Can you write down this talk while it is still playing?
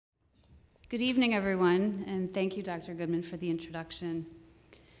Good evening, everyone, and thank you, Dr. Goodman, for the introduction.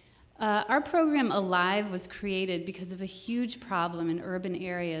 Our program, Alive, was created because of a huge problem in urban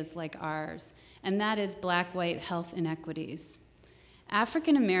areas like ours, and that is black-white health inequities.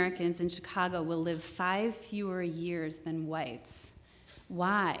 African Americans in Chicago will live 5 fewer years than whites.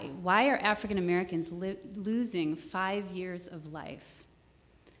 Why? Why are African Americans losing 5 years of life?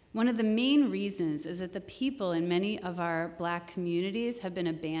 One of the main reasons is that the people in many of our black communities have been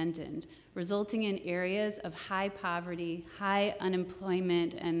abandoned, resulting in areas of high poverty, high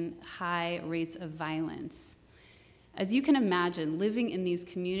unemployment, and high rates of violence. As you can imagine, living in these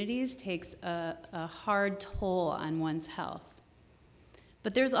communities takes a hard toll on one's health.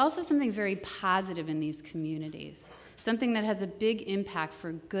 But there's also something very positive in these communities, something that has a big impact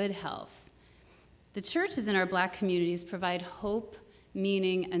for good health. The churches in our black communities provide hope,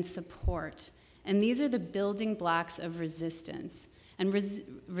 meaning, and support, and these are the building blocks of resilience. And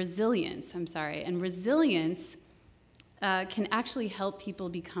resilience can actually help people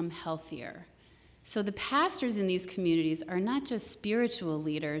become healthier. So the pastors in these communities are not just spiritual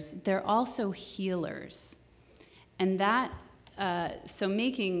leaders, they're also healers. And so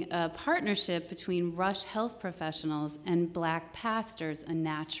making a partnership between Rush health professionals and black pastors a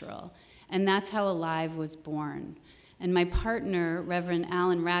natural. And that's how Alive was born. And my partner, Reverend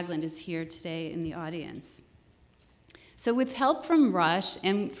Alan Ragland, is here today in the audience. So with help from Rush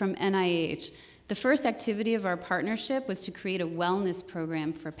and from NIH, the first activity of our partnership was to create a wellness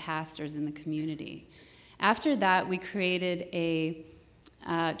program for pastors in the community. After that, we created a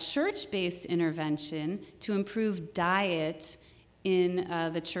church-based intervention to improve diet in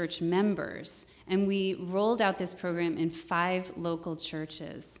the church members. And we rolled out this program in 5 local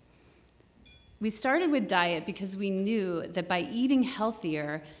churches. We started with diet because we knew that by eating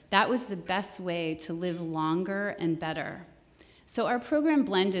healthier, that was the best way to live longer and better. So our program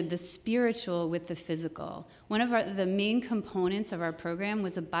blended the spiritual with the physical. One of the main components of our program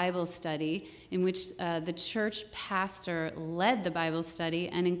was a Bible study in which the church pastor led the Bible study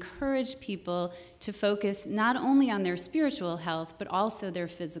and encouraged people to focus not only on their spiritual health, but also their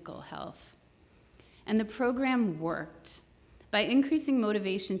physical health. And the program worked. By increasing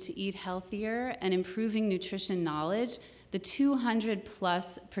motivation to eat healthier and improving nutrition knowledge, the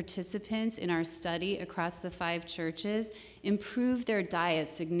 200+ participants in our study across the 5 churches improved their diet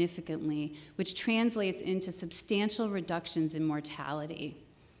significantly, which translates into substantial reductions in mortality.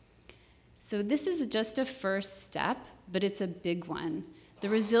 So this is just a first step, but it's a big one. The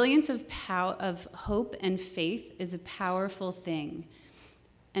resilience of hope and faith is a powerful thing.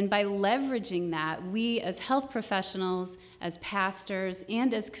 And by leveraging that, we as health professionals, as pastors,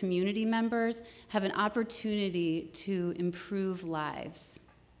 and as community members have an opportunity to improve lives.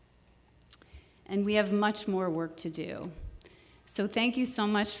 And we have much more work to do. So thank you so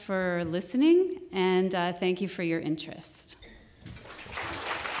much for listening, and thank you for your interest.